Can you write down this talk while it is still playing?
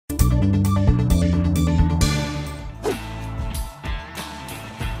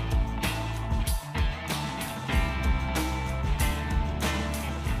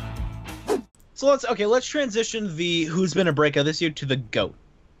So let's transition the who's been a breakout this year to the GOAT.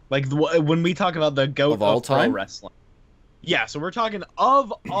 Like when we talk about the GOAT Of all pro time? wrestling. Yeah, so we're talking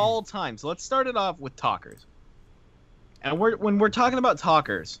of all time. So let's start it off with talkers. And when we're talking about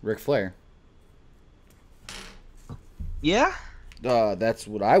talkers, Ric Flair. yeah, That's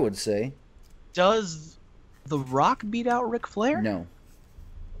what I would say. does The Rock beat out Ric Flair? No.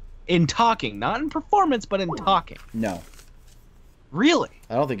 In talking, not in performance, but in talking. No. Really?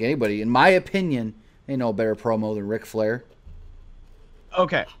 I don't think anybody, in my opinion, ain't no better promo than Ric Flair.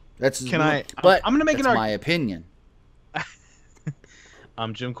 Okay. That's I'm gonna make that's an my opinion.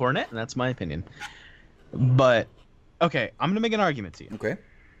 I'm Jim Cornette, and that's my opinion. But okay, I'm gonna make an argument to you. Okay.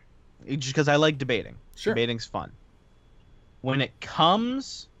 Just because I like debating. Sure. Debating's fun. When it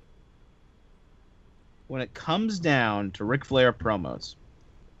comes down to Ric Flair promos,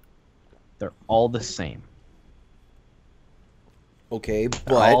 they're all the same. Okay, They're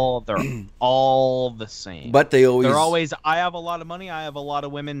but all the same. but they're always, I have a lot of money, I have a lot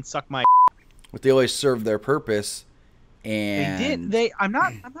of women, suck my. But they always serve their purpose, and They did. I'm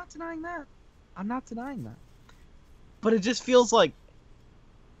not denying that. I'm not denying that. But it just feels like,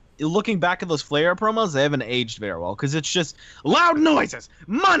 looking back at those Flair promos, they haven't aged very well because it's just loud noises,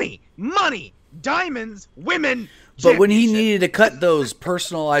 money, diamonds, women. But when he championship. needed to cut those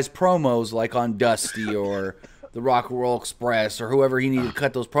personalized promos, like on Dusty or the Rock and Roll Express or whoever he needed to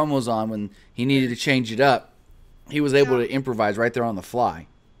cut those promos on, when he needed to change it up, he was able to improvise right there on the fly.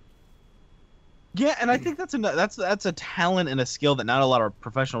 Yeah, and I think that's a talent and a skill that not a lot of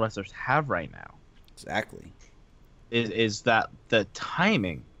professional wrestlers have right now. Exactly. Is that the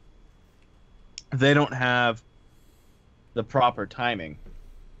timing? They don't have the proper timing.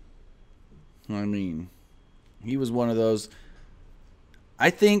 I mean, he was one of those.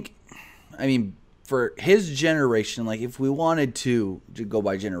 I mean, for his generation, like if we wanted to go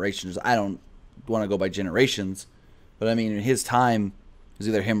by generations, I don't want to go by generations, but I mean, in his time, it was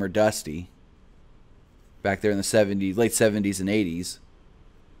either him or Dusty. Back there in the 70s, late 70s and 80s.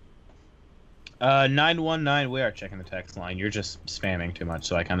 919, we are checking the text line. You're just spamming too much,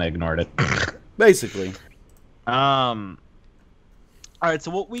 so I kind of ignored it. Basically. All right,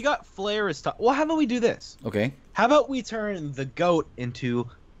 so what we got Flair is well, how about we do this? Okay. How about we turn the GOAT into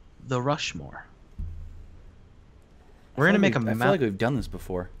the Rushmore? We're going to make a I feel like we've done this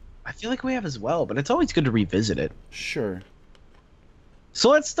before. I feel like we have as well, but it's always good to revisit it. Sure. So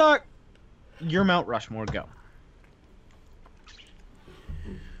let's start your Mount Rushmore. Go.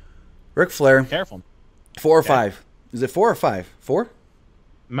 Ric Flair. Careful. 4 or 5. Is it 4 or 5? 4?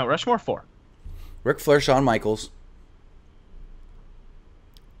 Mount Rushmore 4. Ric Flair, Shawn Michaels.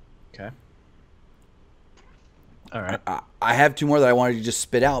 Okay. All right. I have 2 more that I wanted to just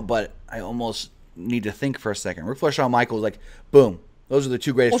spit out, but I almost need to think for a second. Ric Flair, Shawn Michaels, like, boom. Those are the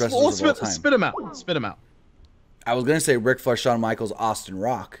 2 greatest wrestlers of all time. Spit them out. Spit them out. I was going to say Ric Flair, Shawn Michaels, Austin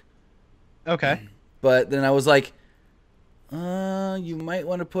Rock. Okay. But then I was like, you might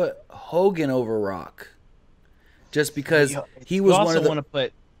want to put Hogan over Rock. Just because he was one of the... want to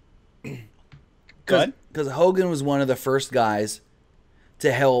put... Good. Because Hogan was one of the first guys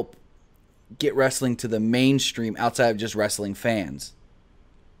to help get wrestling to the mainstream outside of just wrestling fans.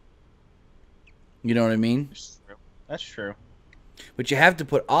 You know what I mean? That's true. But you have to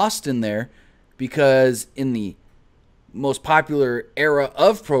put Austin there because in the most popular era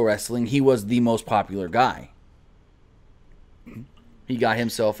of pro wrestling, he was the most popular guy. He got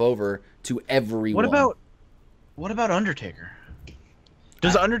himself over to everyone. What about Undertaker?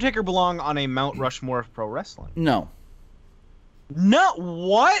 Does Undertaker belong on a Mount Rushmore of pro wrestling? No. No,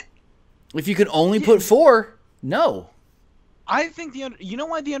 what? If you could only put 4, no. I think you know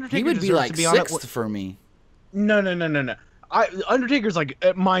why the Undertaker He would be deserves like to be on it? 6th for me. No. Undertaker's like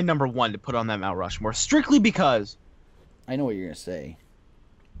my number 1 to put on that Mount Rushmore, strictly because I know what you're gonna say.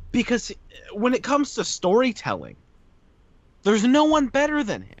 Because when it comes to storytelling, there's no one better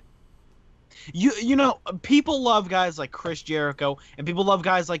than him. You know, people love guys like Chris Jericho and people love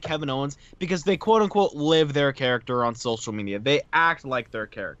guys like Kevin Owens because they quote unquote live their character on social media. They act like their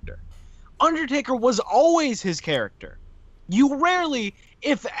character. Undertaker was always his character. You rarely,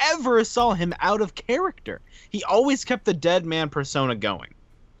 if ever, saw him out of character. He always kept the dead man persona going,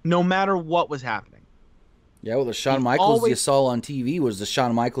 no matter what was happening. Yeah, well, the Shawn Michaels you saw on TV was the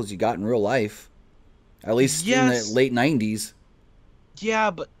Shawn Michaels you got in real life. At least in the late 90s. Yeah,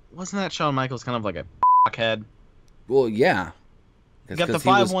 but wasn't that Shawn Michaels kind of like a head? Well, yeah. You got the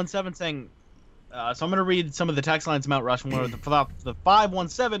 517 saying, so I'm going to read some of the text lines Mount Rushmore. The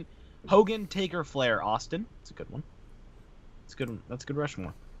 517, Hogan, Taker, Flair, Austin. That's a good one. That's a good one. That's a good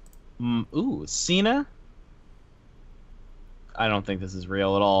Rushmore. Ooh, Cena. I don't think this is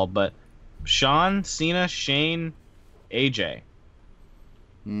real at all, but Shawn, Cena, Shane, AJ. I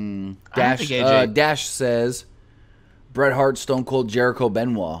don't Dash think AJ. Dash says Bret Hart, Stone Cold, Jericho,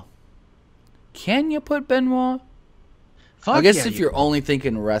 Benoit. Can you put Benoit? Fuck I guess yeah, if you're only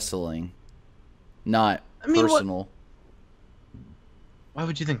thinking wrestling, not personal. Why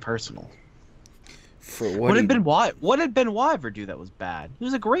would you think personal? For What did Benoit ever do that was bad? He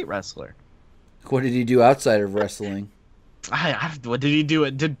was a great wrestler. What did he do outside of wrestling? What did he do?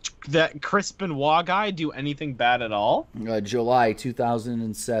 Did that Chris Benoit guy do anything bad at all? July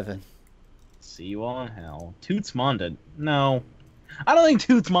 2007. See you all in hell. Toots Monded. No. I don't think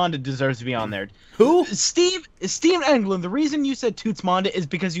Toots Monded deserves to be on there. Who? Steve Englund, the reason you said Toots Monded is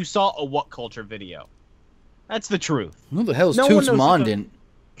because you saw a What Culture video. That's the truth. Who the hell is No Toots one knows Mondin?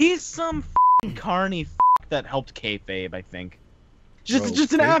 He's some f***ing carny that helped kayfabe, I think.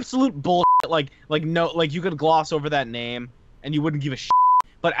 Just an Okay. absolute bullshit. Like you could gloss over that name and you wouldn't give a shit.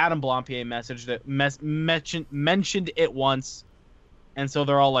 But Adam Blampier mentioned it once, and so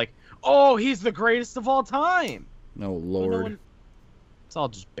they're all like, "Oh, he's the greatest of all time." Oh Lord. It's all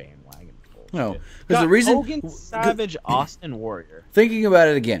just bandwagon bullshit. No, because the reason Hogan, Savage, Austin, Warrior. thinking about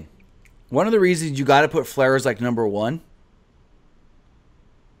it again, one of the reasons you got to put Flair as like number one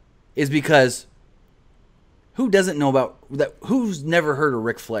is because who doesn't know about that? Who's never heard of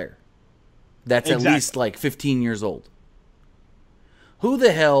Ric Flair? That's Exactly. at least like 15 years old. Who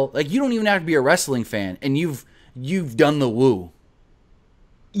the hell? Like, you don't even have to be a wrestling fan, and you've done the woo.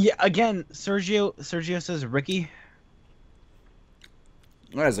 Yeah, again, Sergio says Ricky.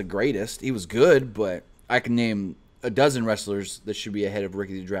 Not as the greatest. He was good, but I can name a dozen wrestlers that should be ahead of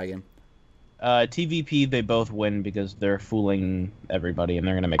Ricky the Dragon. TVP, they both win because they're fooling everybody, and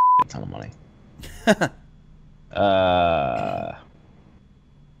they're gonna make a ton of money.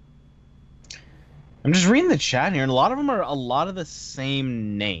 I'm just reading the chat here, and a lot of them are a lot of the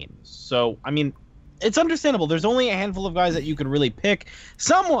same names. So, I mean, it's understandable. There's only a handful of guys that you could really pick.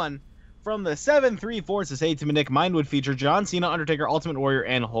 Someone from the 734 says, "Hey, Tim and Nick, mine would feature John Cena, Undertaker, Ultimate Warrior,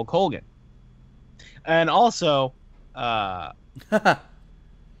 and Hulk Hogan." And also, the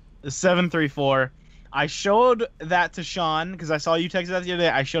 734, I showed that to Sean, because I saw you texted that the other day.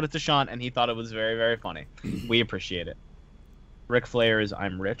 I showed it to Sean, and he thought it was very, very funny. We appreciate it. Ric Flair is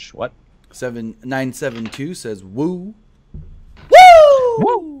I'm rich. What? 7972 says woo. Woo!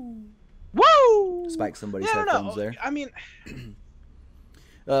 Woo! Woo! Spike somebody's Yeah, headphones there. I mean,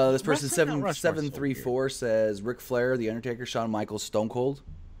 This person Wrestling Mount Rushmore's so 734 says Ric Flair, The Undertaker, Shawn Michaels, Stone Cold.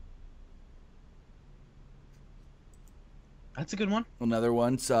 that's a good one. Another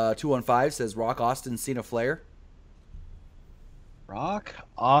one, 215 says Rock, Austin, Cena, Flair. Rock,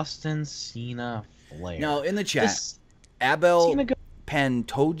 Austin, Cena, Flair. Now in the chat, This- Abel Cena go-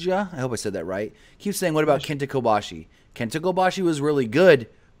 Pantoja, I hope I said that right, keeps saying, what about Kenta Kobashi? Kenta Kobashi was really good,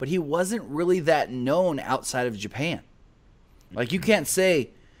 but he wasn't really that known outside of Japan. Like, you can't say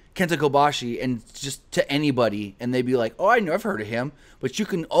Kenta Kobashi and just to anybody, and they'd be like, oh, I've heard of him. But you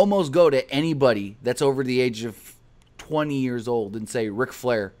can almost go to anybody that's over the age of 20 years old and say Ric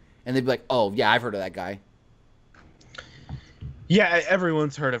Flair, and they'd be like, oh, yeah, I've heard of that guy. Yeah,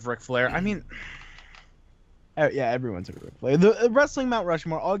 everyone's heard of Ric Flair. I mean, yeah, everyone's heard of Ric Flair. The Wrestling Mount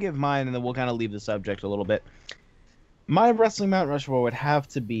Rushmore, I'll give mine, and then we'll kind of leave the subject a little bit. My Wrestling Mount Rushmore would have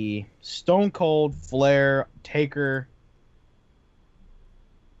to be Stone Cold, Flair, Taker,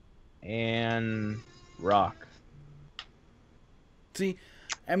 and Rock. See,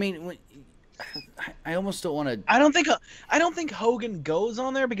 I mean, I almost don't want to. I don't think Hogan goes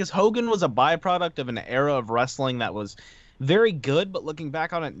on there because Hogan was a byproduct of an era of wrestling that was very good, but looking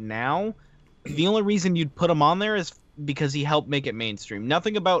back on it now, the only reason you'd put him on there is because he helped make it mainstream.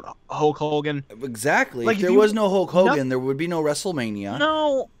 Nothing about Hulk Hogan. Exactly. Like, if there was no Hulk Hogan, there would be no WrestleMania.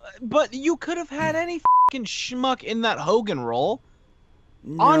 No, but you could have had any fucking schmuck in that Hogan role.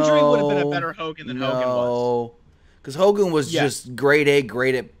 Andre would have been a better Hogan than Hogan was. Because Hogan was Yeah. just grade A,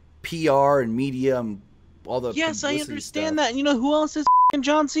 great at PR and media and all the Yes, I publicity understand stuff. that. You know who else is fucking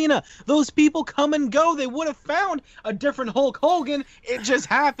John Cena? Those people come and go. They would have found a different Hulk Hogan. It just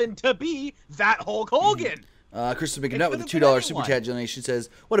happened to be that Hulk Hogan. Christopher It McNutt with a could've been $2 super anyone. chat donation says,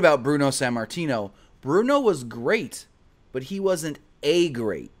 what about Bruno Sammartino? Bruno was great, but he wasn't a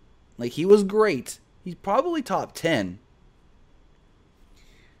great. Like, he was great. He's probably top 10.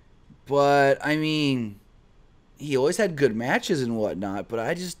 But, I mean, he always had good matches and whatnot, but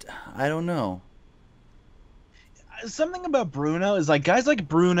I don't know. Something about Bruno is like guys like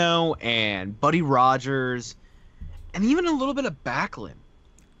Bruno and Buddy Rogers and even a little bit of Backlund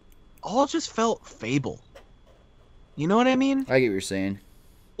all just felt fable. You know what I mean? I get what you're saying.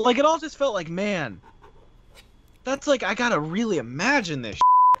 Like, it all just felt like, man, that's like, I gotta really imagine this.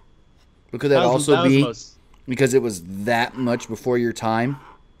 But could that also was the be most. because it was that much before your time?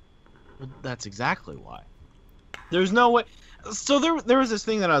 Well, that's exactly why. There's no way. So there was this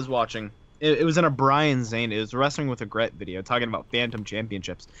thing that I was watching. It was in a Brian Zane. It was Wrestling with Regret video talking about Phantom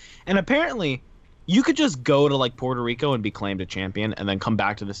Championships, and apparently, you could just go to like Puerto Rico and be claimed a champion, and then come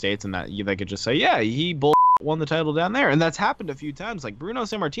back to the States, and they could just say, yeah, he won the title down there, and that's happened a few times. Like Bruno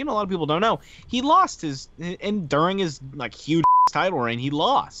Sammartino, a lot of people don't know, he lost and during his like huge title reign, he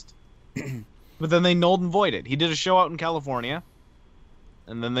lost, but then they nulled and voided. He did a show out in California,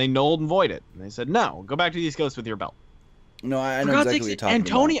 and then they nulled and voided, and they said, no, go back to the East Coast with your belt. No, I know exactly what you're talking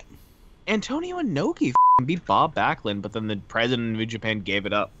about. Antonio Inoki beat Bob Backlund, but then the president of New Japan gave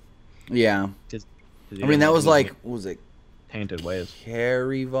it up. Yeah. I mean, that was like, what was it? Tainted ways.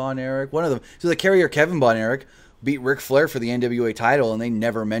 Kerry Von Erich? One of them. So the Kerry or Kevin Von Erich beat Ric Flair for the NWA title, and they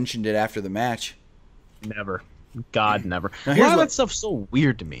never mentioned it after the match. Never. God, never. Now, Why that stuff's so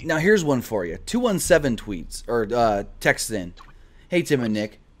weird to me? Now, here's one for you. 217 tweets, or text in. Hey, Tim and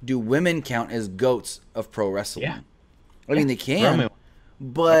Nick, do women count as goats of pro wrestling? Yeah. I mean, they can.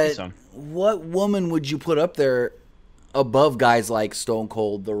 But so. What woman would you put up there above guys like Stone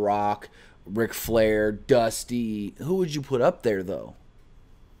Cold, The Rock, Ric Flair, Dusty? Who would you put up there, though?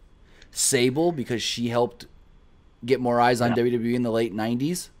 Sable, because she helped get more eyes on WWE in the late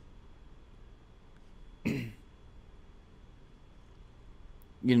 90s? You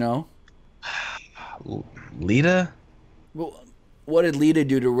know? Lita? Well, what did Lita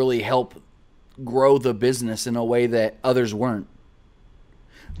do to really help grow the business in a way that others weren't?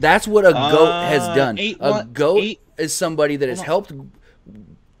 That's what a goat has done. A goat is somebody that has helped,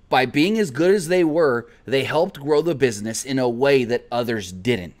 by being as good as they were, they helped grow the business in a way that others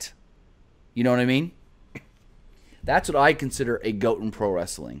didn't. You know what I mean? That's what I consider a goat in pro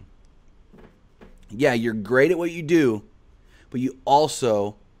wrestling. Yeah, you're great at what you do, but you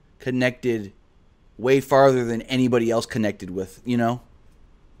also connected way farther than anybody else connected with, you know?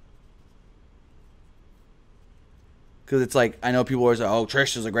 Because it's like, I know people are like, oh,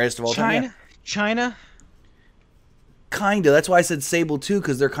 Trish is the greatest of all time. Yeah. China? Kind of. That's why I said Sable, too,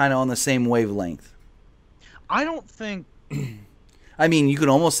 because they're kind of on the same wavelength. I don't think... I mean, you could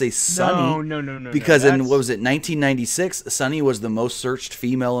almost say Sunny. No. Because in, what was it, 1996, Sunny was the most searched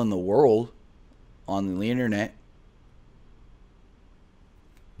female in the world on the internet.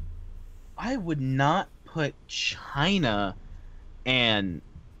 I would not put China and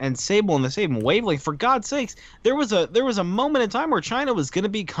Sable in the same wavelength. For God's sakes, there was a moment in time where China was going to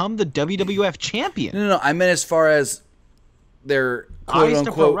become the WWF champion. No. I meant as far as their quote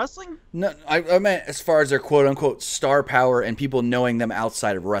unquote pro wrestling. No, I meant as far as their quote unquote star power and people knowing them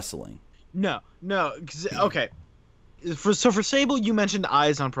outside of wrestling. No. Okay. For Sable, you mentioned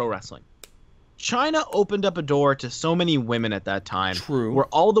eyes on pro wrestling. China opened up a door to so many women at that time. True. Where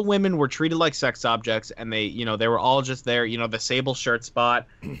all the women were treated like sex objects, and they were all just there. The Sable shirt spot,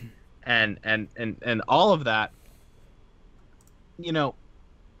 and all of that.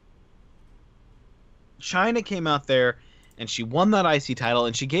 China came out there, and she won that IC title,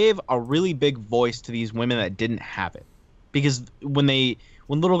 and she gave a really big voice to these women that didn't have it, because when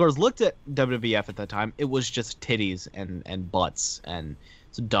little girls looked at WWF at that time, it was just titties and butts and.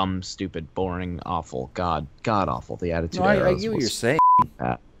 It's dumb, stupid, boring, awful, god awful. The Attitude Era. I get what you're saying.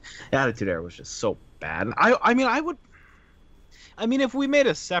 The Attitude Era was just so bad. I mean, if we made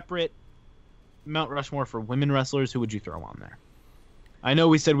a separate Mount Rushmore for women wrestlers, who would you throw on there? I know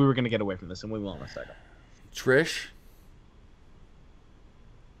we said we were going to get away from this, and we will in a second. Trish.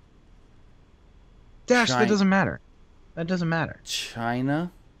 Dash. That doesn't matter. That doesn't matter. China.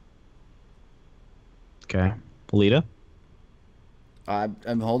 Okay. Lita.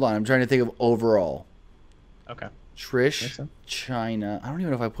 Hold on. I'm trying to think of overall. Okay. Trish, so. China. I don't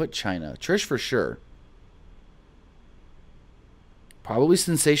even know if I put China. Trish for sure. Probably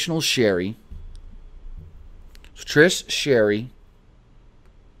Sensational Sherry. So Trish, Sherry.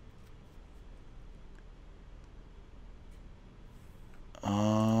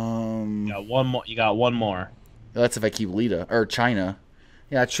 You got one more. You got one more. That's if I keep Lita or China.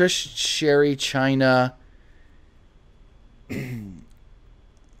 Yeah, Trish, Sherry, China.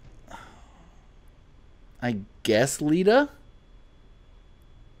 I guess Lita?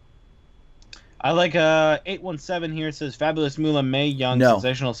 I like 817 here. It says Fabulous Moolah, Mae Young, no.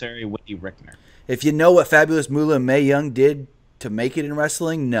 Sensational Sherry, Whitney Rickner. If you know what Fabulous Moolah and Mae Young did to make it in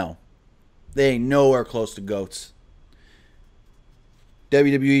wrestling, no. They ain't nowhere close to GOATs.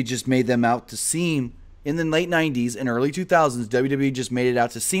 WWE just made them out to seem, in the late 90s and early 2000s, WWE just made it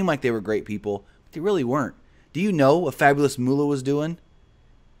out to seem like they were great people, but they really weren't. Do you know what Fabulous Moolah was doing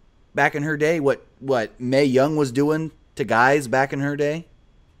back in her day? What Mae Young was doing to guys back in her day?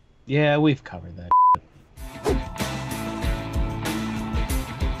 Yeah, we've covered that.